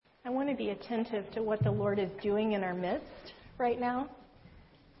I want to be attentive to what the Lord is doing in our midst right now.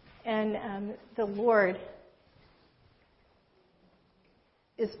 And the Lord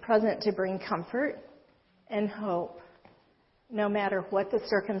is present to bring comfort and hope, no matter what the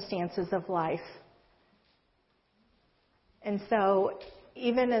circumstances of life. And so,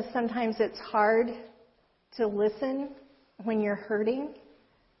 even as sometimes it's hard to listen when you're hurting,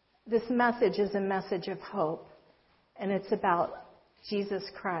 this message is a message of hope. And it's about Jesus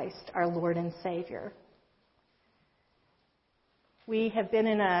Christ, our Lord and Savior. We have been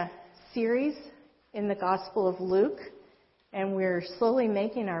in a series in the Gospel of Luke, and we're slowly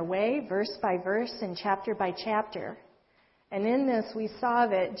making our way verse by verse and chapter by chapter. And in this, we saw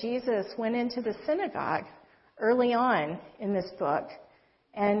that Jesus went into the synagogue early on in this book,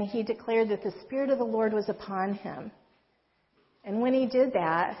 and he declared that the Spirit of the Lord was upon him. And when he did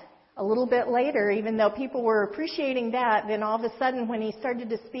that, a little bit later, even though people were appreciating that, then all of a sudden when he started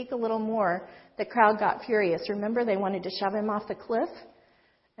to speak a little more, the crowd got furious. Remember, they wanted to shove him off the cliff?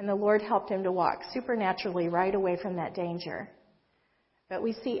 And the Lord helped him to walk supernaturally right away from that danger. But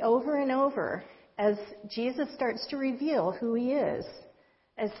we see over and over, as Jesus starts to reveal who he is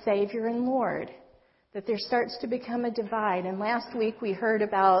as Savior and Lord, that there starts to become a divide. And last week we heard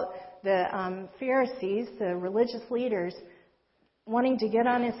about the Pharisees, the religious leaders, wanting to get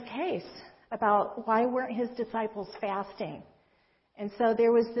on his case about why weren't his disciples fasting. And so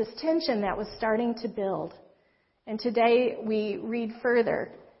there was this tension that was starting to build. And today we read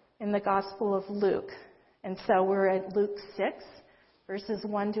further in the Gospel of Luke. And so we're at Luke 6, verses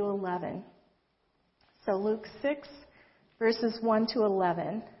 1 to 11. So Luke 6, verses 1 to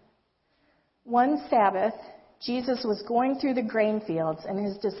 11. One Sabbath, Jesus was going through the grain fields, and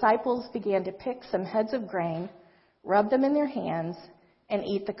his disciples began to pick some heads of grain, rub them in their hands, and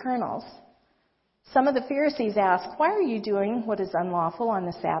eat the kernels. Some of the Pharisees asked, "Why are you doing what is unlawful on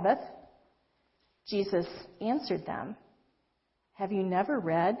the Sabbath?" Jesus answered them, "Have you never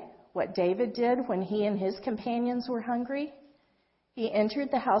read what David did when he and his companions were hungry? He entered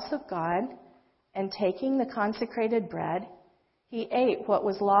the house of God, and taking the consecrated bread, he ate what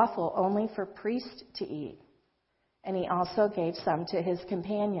was lawful only for priests to eat, and he also gave some to his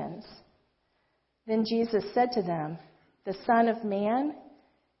companions." Then Jesus said to them, "The Son of Man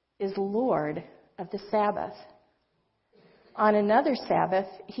is Lord of the Sabbath." On another Sabbath,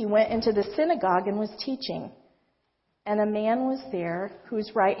 he went into the synagogue and was teaching, and a man was there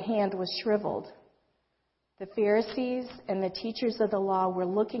whose right hand was shriveled. The Pharisees and the teachers of the law were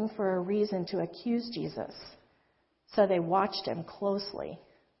looking for a reason to accuse Jesus, so they watched him closely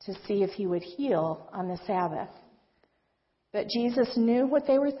to see if he would heal on the Sabbath. But Jesus knew what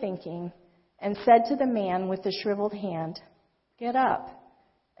they were thinking, and said to the man with the shriveled hand, "Get up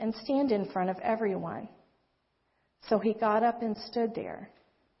and stand in front of everyone." So he got up and stood there.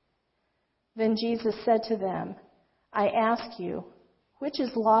 Then Jesus said to them, "I ask you, which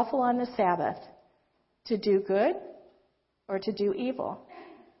is lawful on the Sabbath, to do good or to do evil,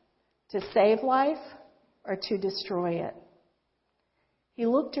 to save life or to destroy it?" He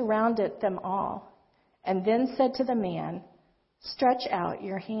looked around at them all and then said to the man, "Stretch out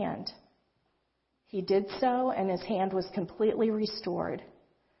your hand." He did so, and his hand was completely restored.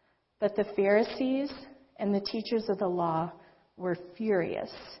 But the Pharisees and the teachers of the law were furious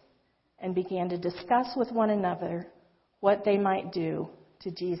and began to discuss with one another what they might do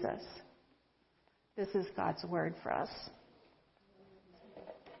to Jesus. This is God's word for us.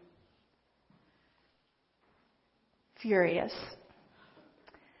 Furious.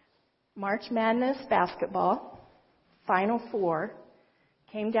 March Madness basketball, Final Four,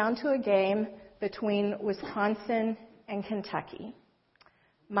 came down to a game between Wisconsin and Kentucky.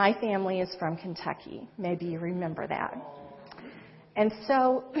 My family is from Kentucky. Maybe you remember that. And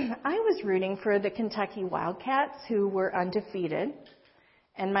so I was rooting for the Kentucky Wildcats, who were undefeated.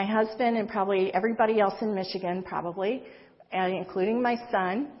 And my husband and probably everybody else in Michigan, probably, and including my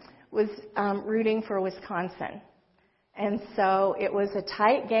son, was rooting for Wisconsin. And so it was a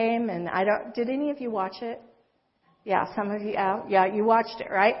tight game, and did any of you watch it? Yeah, some of you, yeah, you watched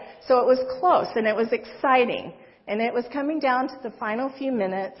it, right? So it was close, and it was exciting. And it was coming down to the final few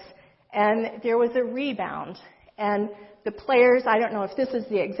minutes, and there was a rebound. And the players, I don't know if this is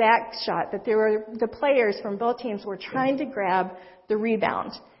the exact shot, but the players from both teams were trying to grab the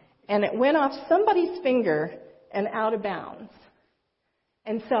rebound. And it went off somebody's finger and out of bounds.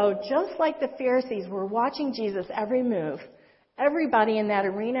 And so just like the Pharisees were watching Jesus' every move, everybody in that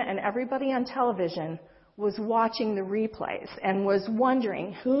arena and everybody on television was watching the replays and was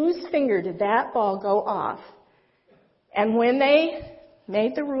wondering, whose finger did that ball go off? And when they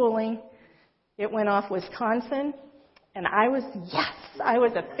made the ruling, it went off Wisconsin, And I was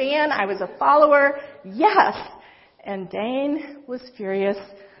a fan, I was a follower, yes. And Dane was furious,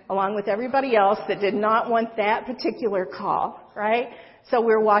 along with everybody else that did not want that particular call, right? So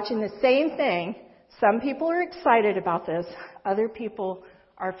we're watching the same thing. Some people are excited about this, other people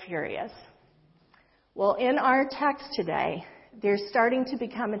are furious. Well, in our text today, they're starting to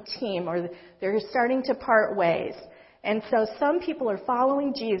become a team, or they're starting to part ways. And so some people are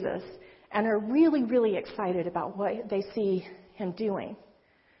following Jesus and are really, really excited about what they see him doing.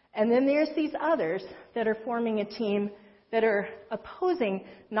 And then there's these others that are forming a team that are opposing,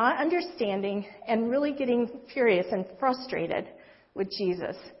 not understanding, and really getting furious and frustrated with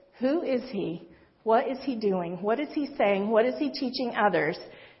Jesus. Who is he? What is he doing? What is he saying? What is he teaching others?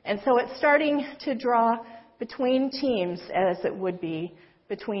 And so it's starting to draw between teams, as it would be,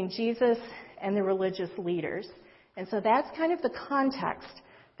 between Jesus and the religious leaders. And so that's kind of the context.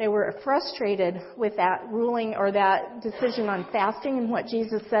 They were frustrated with that ruling or that decision on fasting and what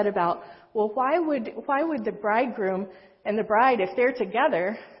Jesus said about, well, why would the bridegroom and the bride, if they're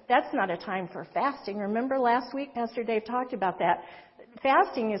together, that's not a time for fasting. Remember last week, Pastor Dave talked about that.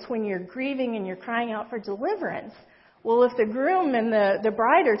 Fasting is when you're grieving and you're crying out for deliverance. Well, if the groom and the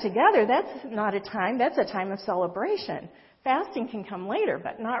bride are together, that's not a time. That's a time of celebration. Fasting can come later,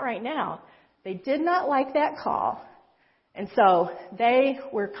 but not right now. They did not like that call. And so they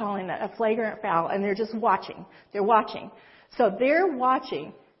were calling it a flagrant foul, and they're just watching. They're watching. So they're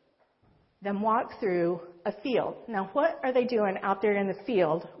watching them walk through a field. Now, what are they doing out there in the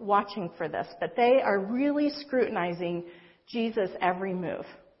field watching for this? But they are really scrutinizing Jesus' every move.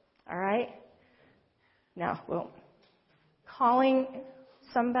 All right? Now, well,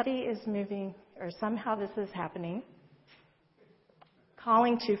 somebody is moving, or somehow this is happening.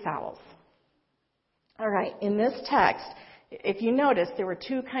 Calling two fowls. All right, in this text, if you notice, there were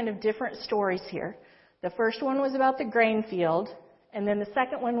two kind of different stories here. The first one was about the grain field, and then the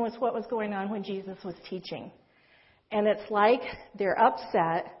second one was what was going on when Jesus was teaching. And it's like they're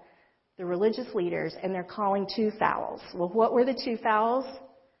upset, the religious leaders, and they're calling two fowls. Well, what were the two fowls?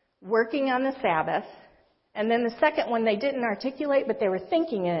 Working on the Sabbath. And then the second one they didn't articulate, but they were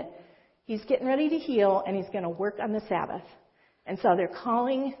thinking it. He's getting ready to heal, and he's going to work on the Sabbath. And so they're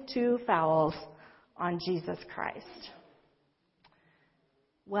calling two fowls on Jesus Christ.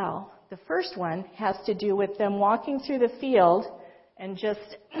 Well, the first one has to do with them walking through the field and just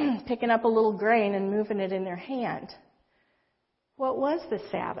picking up a little grain and moving it in their hand. What was the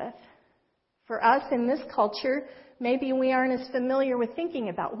Sabbath? For us in this culture, maybe we aren't as familiar with thinking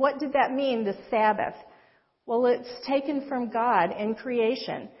about what did that mean, the Sabbath? Well, it's taken from God in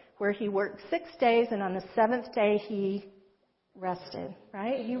creation, where he worked 6 days, and on the seventh day he rested,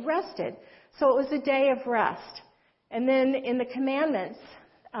 right? He rested. So it was a day of rest. And then in the commandments,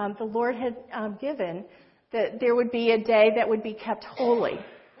 the Lord had given that there would be a day that would be kept holy,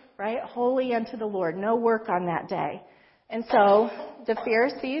 right? Holy unto the Lord. No work on that day. And so the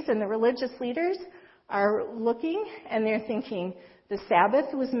Pharisees and the religious leaders are looking and they're thinking the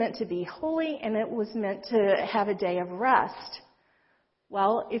Sabbath was meant to be holy and it was meant to have a day of rest.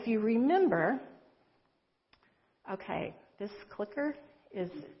 Well, if you remember, okay, this clicker is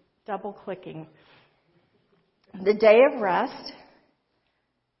double clicking. The day of rest,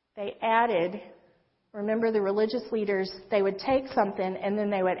 they added, remember the religious leaders, they would take something and then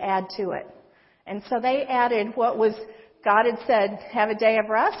they would add to it. And so they added what was, God had said, have a day of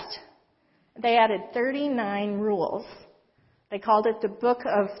rest. They added 39 rules. They called it the book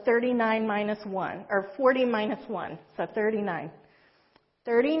of 39 minus 1, or 40 minus 1, so 39.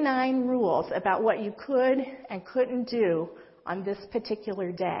 39 rules about what you could and couldn't do on this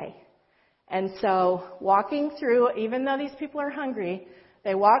particular day. And so walking through, even though these people are hungry,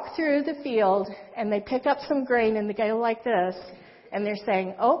 they walk through the field and they pick up some grain and they go like this. And they're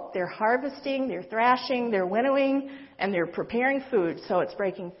saying, oh, they're harvesting, they're thrashing, they're winnowing, and they're preparing food. So it's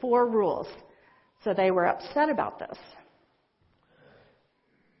breaking 4 rules. So they were upset about this.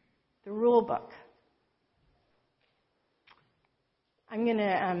 The rule book. I'm going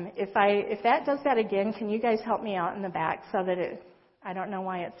to, if that does that again, can you guys help me out in the back so that I don't know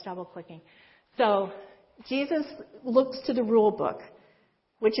why it's double clicking. So Jesus looks to the rule book,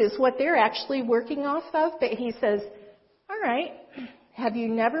 which is what they're actually working off of, but he says, all right, have you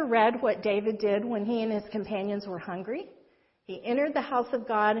never read what David did when he and his companions were hungry? He entered the house of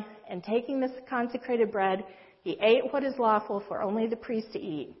God, and taking this consecrated bread, he ate what is lawful for only the priest to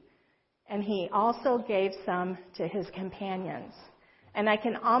eat. And he also gave some to his companions. And I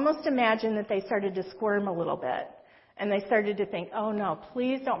can almost imagine that they started to squirm a little bit. And they started to think, oh no,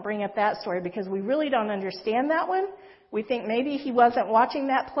 please don't bring up that story because we really don't understand that one. We think maybe he wasn't watching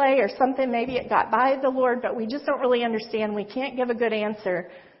that play or something. Maybe it got by the Lord, but we just don't really understand. We can't give a good answer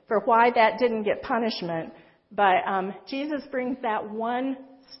for why that didn't get punishment. But Jesus brings that one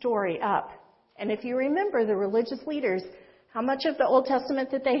story up. And if you remember the religious leaders, how much of the Old Testament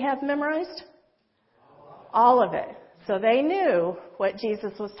did they have memorized? All of it. So they knew what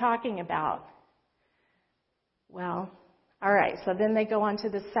Jesus was talking about. Well, all right, so then they go on to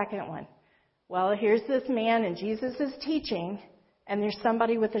the second one. Well, here's this man, and Jesus is teaching, and there's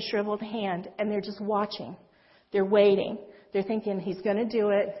somebody with a shriveled hand, and they're just watching. They're waiting. They're thinking, he's going to do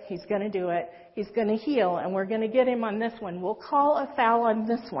it, he's going to do it, he's going to heal, and we're going to get him on this one. We'll call a foul on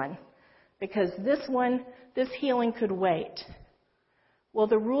this one, because this one, this healing could wait. Well,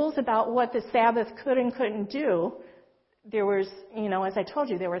 the rules about what the Sabbath could and couldn't do, there was, as I told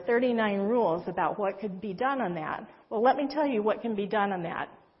you, there were 39 rules about what could be done on that. Well, let me tell you what can be done on that.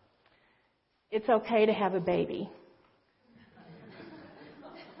 It's okay to have a baby.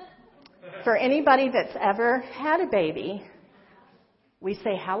 For anybody that's ever had a baby, we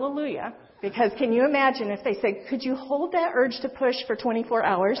say hallelujah. Because can you imagine if they said, could you hold that urge to push for 24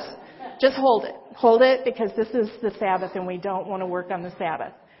 hours? Just hold it. Hold it because this is the Sabbath and we don't want to work on the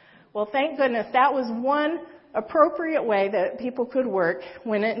Sabbath. Well, thank goodness that was one appropriate way that people could work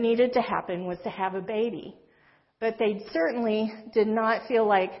when it needed to happen was to have a baby. But they certainly did not feel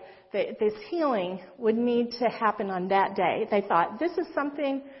like that this healing would need to happen on that day. They thought, this is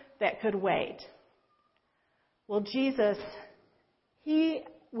something that could wait. Well, Jesus, he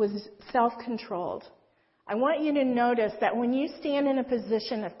was self-controlled. I want you to notice that when you stand in a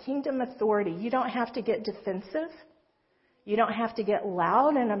position of kingdom authority, you don't have to get defensive. You don't have to get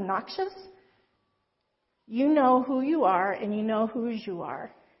loud and obnoxious. You know who you are and you know whose you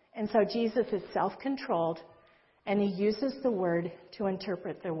are. And so Jesus is self-controlled and he uses the word to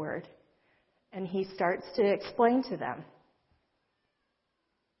interpret the word. And he starts to explain to them.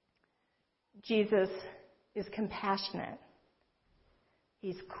 Jesus is compassionate.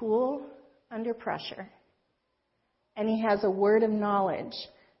 He's cool under pressure. And he has a word of knowledge.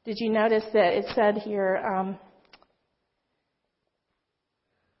 Did you notice that it said here,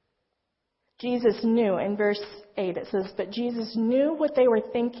 Jesus knew, in verse 8 it says, but Jesus knew what they were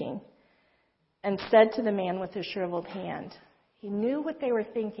thinking and said to the man with the shriveled hand. He knew what they were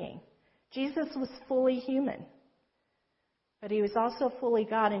thinking. Jesus was fully human. But he was also fully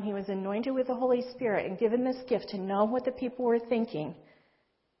God, and he was anointed with the Holy Spirit and given this gift to know what the people were thinking.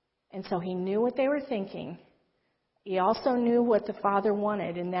 And so he knew what they were thinking. He also knew what the Father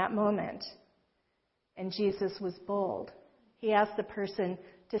wanted in that moment. And Jesus was bold. He asked the person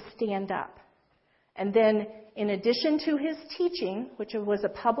to stand up. And then, in addition to his teaching, which was a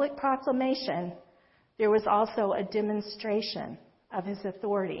public proclamation, there was also a demonstration of his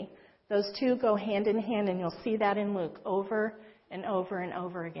authority. Those two go hand in hand, and you'll see that in Luke over and over and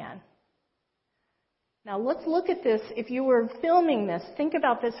over again. Now let's look at this. If you were filming this, think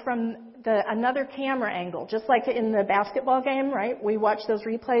about this from another camera angle. Just like in the basketball game, right? We watched those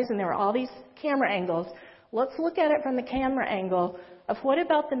replays and there were all these camera angles. Let's look at it from the camera angle of what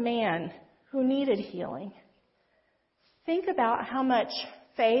about the man who needed healing? Think about how much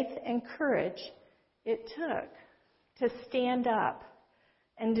faith and courage it took to stand up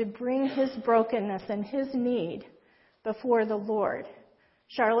and to bring his brokenness and his need before the Lord.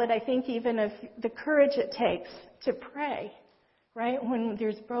 Charlotte, I think even of the courage it takes to pray, right? When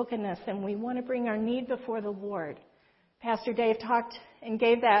there's brokenness and we want to bring our need before the Lord. Pastor Dave talked and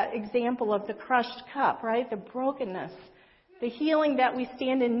gave that example of the crushed cup, right? The brokenness, the healing that we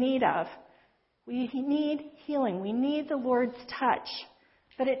stand in need of. We need healing. We need the Lord's touch.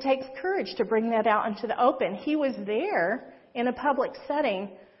 But it takes courage to bring that out into the open. He was there in a public setting,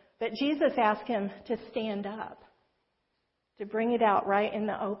 but Jesus asked him to stand up, to bring it out right in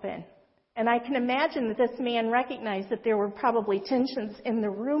the open. And I can imagine that this man recognized that there were probably tensions in the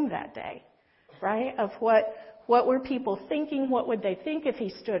room that day, right? Of what were people thinking? What would they think if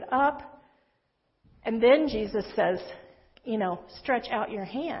he stood up? And then Jesus says, stretch out your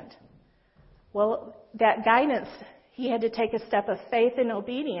hand. Well, that guidance, he had to take a step of faith and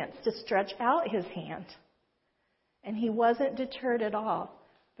obedience to stretch out his hand. And he wasn't deterred at all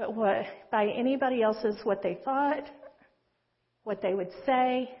by anybody else's what they thought, what they would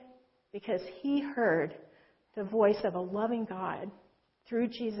say, because he heard the voice of a loving God through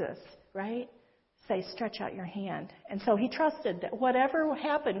Jesus, right? Say, stretch out your hand. And so he trusted that whatever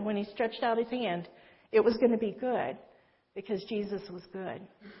happened when he stretched out his hand, it was going to be good because Jesus was good.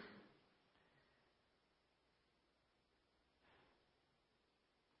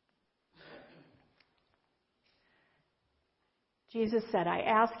 Jesus said, I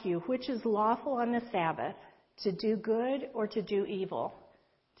ask you, which is lawful on the Sabbath, to do good or to do evil,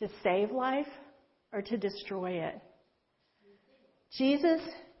 to save life or to destroy it? Jesus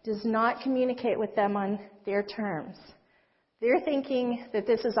does not communicate with them on their terms. They're thinking that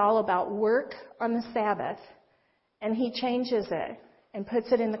this is all about work on the Sabbath, and he changes it and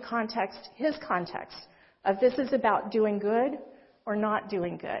puts it in the context, his context, of this is about doing good or not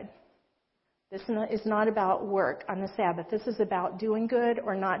doing good. This is not about work on the Sabbath. This is about doing good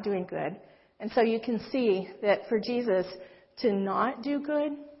or not doing good. And so you can see that for Jesus, to not do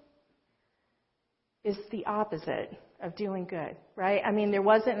good is the opposite of doing good, right? I mean, there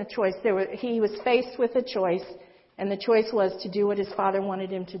wasn't a choice. He was faced with a choice, and the choice was to do what his Father wanted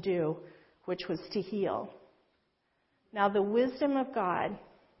him to do, which was to heal. Now, the wisdom of God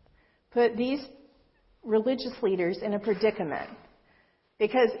put these religious leaders in a predicament.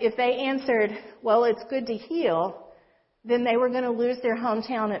 Because if they answered, well, it's good to heal, then they were going to lose their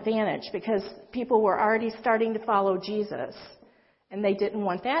hometown advantage because people were already starting to follow Jesus, and they didn't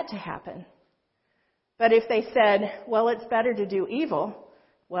want that to happen. But if they said, well, it's better to do evil,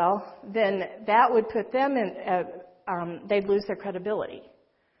 well, then that would put them in, they'd lose their credibility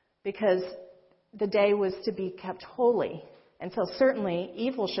because the day was to be kept holy. And so certainly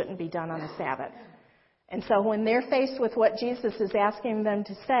evil shouldn't be done on the Sabbath. And so when they're faced with what Jesus is asking them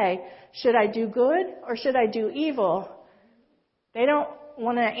to say, should I do good or should I do evil? They don't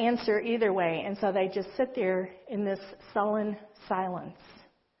want to answer either way. And so they just sit there in this sullen silence.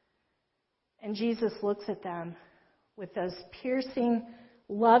 And Jesus looks at them with those piercing,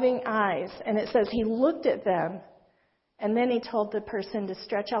 loving eyes. And it says he looked at them, and then he told the person to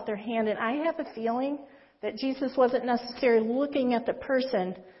stretch out their hand. And I have a feeling that Jesus wasn't necessarily looking at the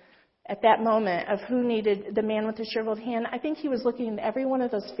person at that moment of who needed the man with the shriveled hand. I think he was looking at every one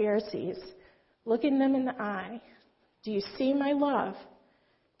of those Pharisees, looking them in the eye. Do you see my love?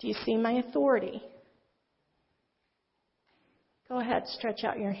 Do you see my authority? Go ahead, stretch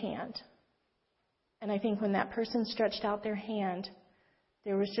out your hand. And I think when that person stretched out their hand,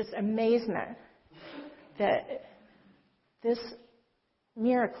 there was just amazement that this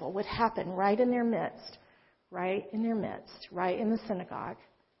miracle would happen right in their midst, right in the synagogue.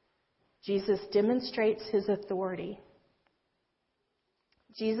 Jesus demonstrates his authority.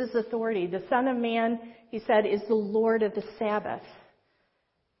 Jesus' authority. The Son of Man, he said, is the Lord of the Sabbath.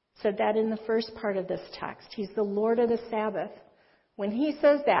 Said that in the first part of this text. He's the Lord of the Sabbath. When he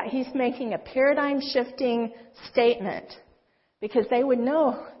says that, he's making a paradigm-shifting statement because they would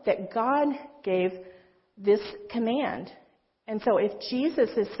know that God gave this command. And so if Jesus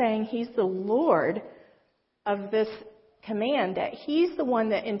is saying he's the Lord of this command, that he's the one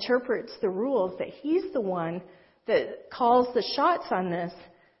that interprets the rules, that he's the one that calls the shots on this,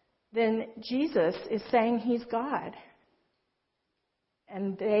 then Jesus is saying he's God.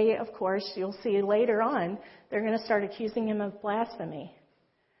 And they, of course, you'll see later on, they're going to start accusing him of blasphemy.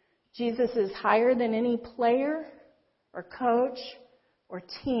 Jesus is higher than any player or coach or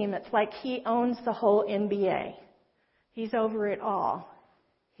team. It's like he owns the whole NBA. He's over it all.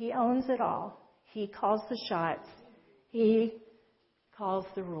 He owns it all. He calls the shots. He calls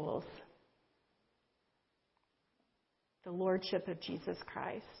the rules. The Lordship of Jesus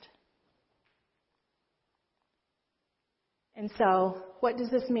Christ. And so, what does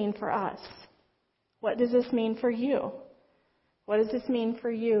this mean for us? What does this mean for you? What does this mean for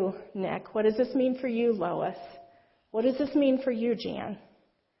you, Nick? What does this mean for you, Lois? What does this mean for you, Jan?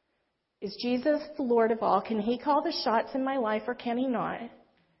 Is Jesus the Lord of all? Can he call the shots in my life or can he not?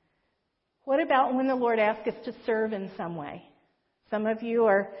 What about when the Lord asks us to serve in some way? Some of you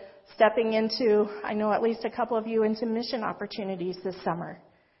are stepping into, I know at least a couple of you, into mission opportunities this summer.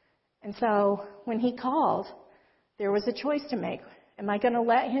 And so when he called, there was a choice to make. Am I going to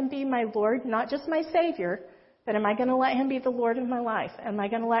let him be my Lord, not just my Savior, but am I going to let him be the Lord of my life? Am I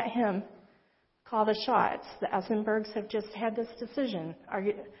going to let him call the shots? The Essenbergs have just had this decision.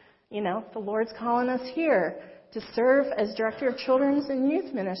 The Lord's calling us here to serve as director of children's and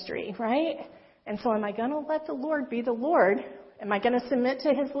youth ministry, right? And so am I going to let the Lord be the Lord? Am I going to submit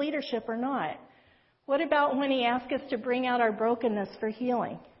to his leadership or not? What about when he asks us to bring out our brokenness for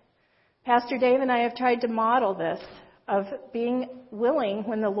healing? Pastor Dave and I have tried to model this of being willing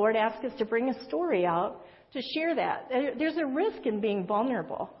when the Lord asks us to bring a story out to share that. There's a risk in being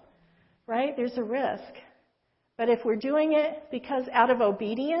vulnerable, right? There's a risk. But if we're doing it because out of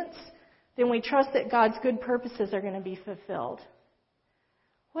obedience, then we trust that God's good purposes are going to be fulfilled.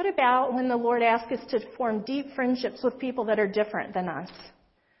 What about when the Lord asks us to form deep friendships with people that are different than us?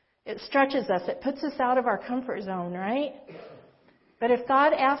 It stretches us. It puts us out of our comfort zone, right? But if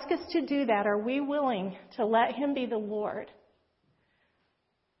God asks us to do that, are we willing to let him be the Lord?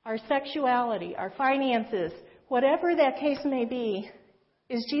 our sexuality, our finances, whatever that case may be,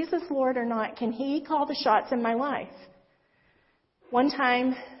 is Jesus Lord or not? Can He call the shots in my life? One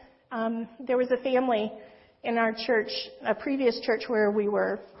time, there was a family in our church, a previous church where we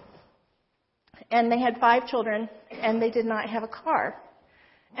were, and they had 5 children, and they did not have a car.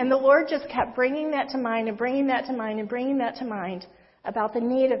 And the Lord just kept bringing that to mind and bringing that to mind and bringing that to mind about the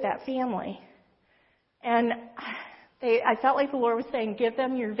need of that family. And I felt like the Lord was saying, give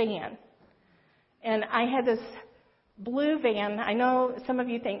them your van. And I had this blue van. I know some of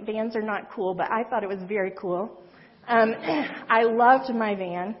you think vans are not cool, but I thought it was very cool. I loved my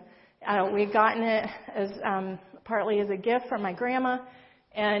van. We'd gotten it as partly as a gift from my grandma,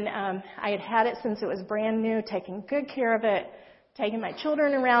 and I had it since it was brand new, taking good care of it, taking my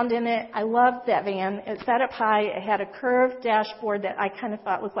children around in it. I loved that van. It sat up high. It had a curved dashboard that I kind of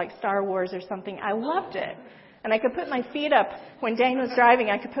thought was like Star Wars or something. I loved it. And I could put my feet up. When Dane was driving,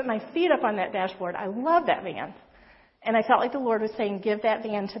 I could put my feet up on that dashboard. I loved that van. And I felt like the Lord was saying, give that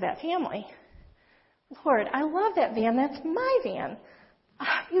van to that family. Lord, I love that van. That's my van.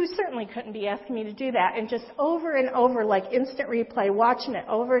 You certainly couldn't be asking me to do that. And just over and over, like instant replay, watching it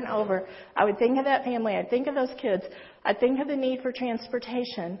over and over, I would think of that family. I'd think of those kids. I'd think of the need for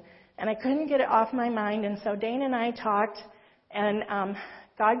transportation. And I couldn't get it off my mind. And so Dane and I talked, and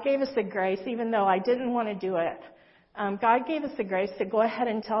God gave us the grace, even though I didn't want to do it. God gave us the grace to go ahead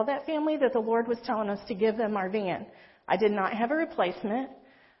and tell that family that the Lord was telling us to give them our van. I did not have a replacement.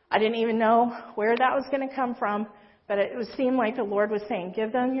 I didn't even know where that was going to come from, but it seemed like the Lord was saying,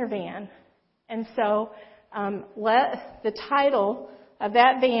 give them your van. And so let the title of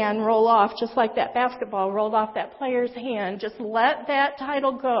that van roll off, just like that basketball rolled off that player's hand. Just let that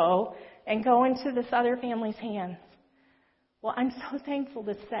title go and go into this other family's hands. Well, I'm so thankful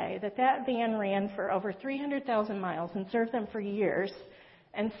to say that that van ran for over 300,000 miles and served them for years.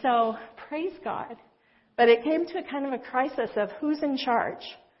 And so, praise God. But it came to a kind of a crisis of who's in charge?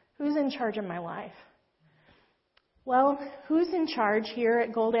 Who's in charge of my life? Well, who's in charge here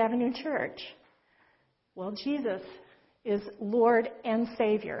at Gold Avenue Church? Well, Jesus is Lord and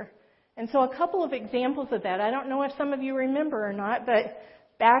Savior. And so a couple of examples of that. I don't know if some of you remember or not, but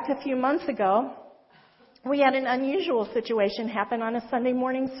back a few months ago, we had an unusual situation happen on a Sunday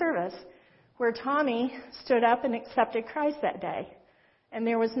morning service where Tommy stood up and accepted Christ that day, and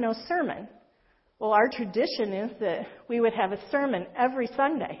there was no sermon. Well, our tradition is that we would have a sermon every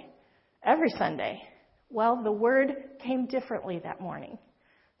Sunday. Well, the Word came differently that morning.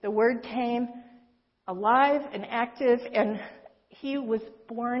 The Word came alive and active, and He was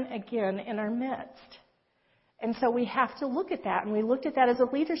born again in our midst. And so we have to look at that, and we looked at that as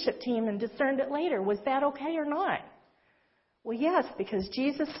a leadership team and discerned it later. Was that okay or not? Well, yes, because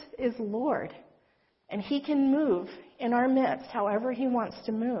Jesus is Lord, and He can move in our midst however He wants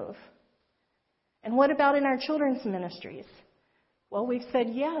to move. And what about in our children's ministries? Well, we've said,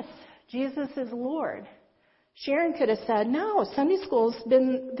 yes, Jesus is Lord. Sharon could have said, no, Sunday school's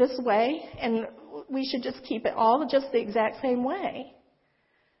been this way, and we should just keep it all just the exact same way.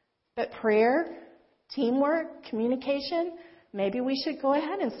 But prayer, teamwork, communication, maybe we should go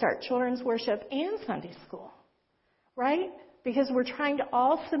ahead and start children's worship and Sunday school, right? Because we're trying to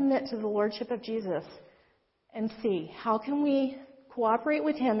all submit to the Lordship of Jesus and see how can we cooperate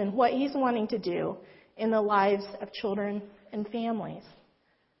with Him in what He's wanting to do in the lives of children and families.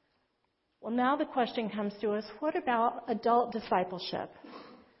 Well, now the question comes to us, what about adult discipleship?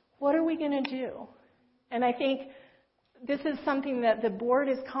 What are we going to do? And I think this is something that the board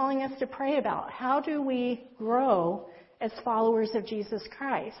is calling us to pray about. How do we grow as followers of Jesus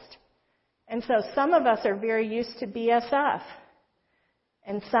Christ? And so some of us are very used to BSF,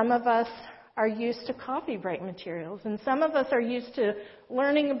 and some of us are used to coffee break materials, and some of us are used to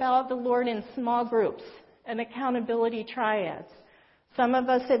learning about the Lord in small groups and accountability triads. Some of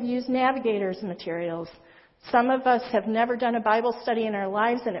us have used Navigator's materials. Some of us have never done a Bible study in our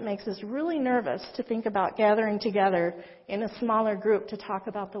lives, and it makes us really nervous to think about gathering together in a smaller group to talk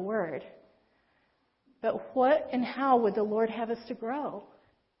about the Word. But what and how would the Lord have us to grow?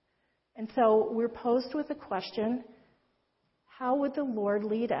 And so we're posed with the question, how would the Lord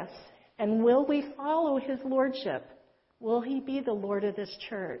lead us? And will we follow His Lordship? Will He be the Lord of this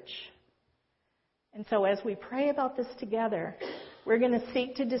church? And so as we pray about this together, we're going to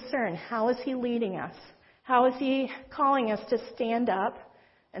seek to discern how is He leading us? How is He calling us to stand up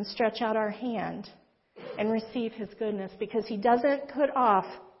and stretch out our hand and receive His goodness? Because He doesn't put off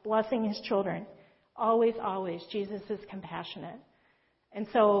blessing His children. Always, always, Jesus is compassionate. And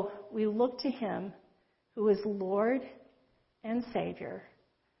so we look to Him who is Lord and Savior.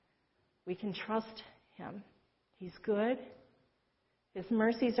 We can trust Him. He's good. His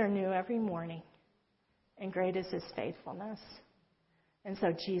mercies are new every morning, and great is his faithfulness. And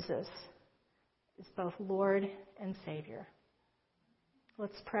so Jesus is both Lord and Savior.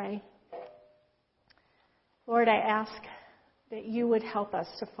 Let's pray. Lord, I ask that you would help us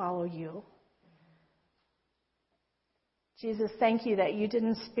to follow you. Jesus, thank you that you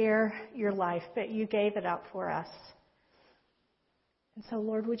didn't spare your life, but you gave it up for us. And so,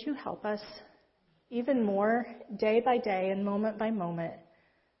 Lord, would you help us even more day by day and moment by moment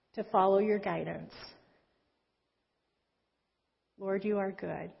to follow your guidance? Lord, you are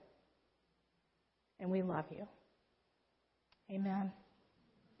good, and we love you. Amen.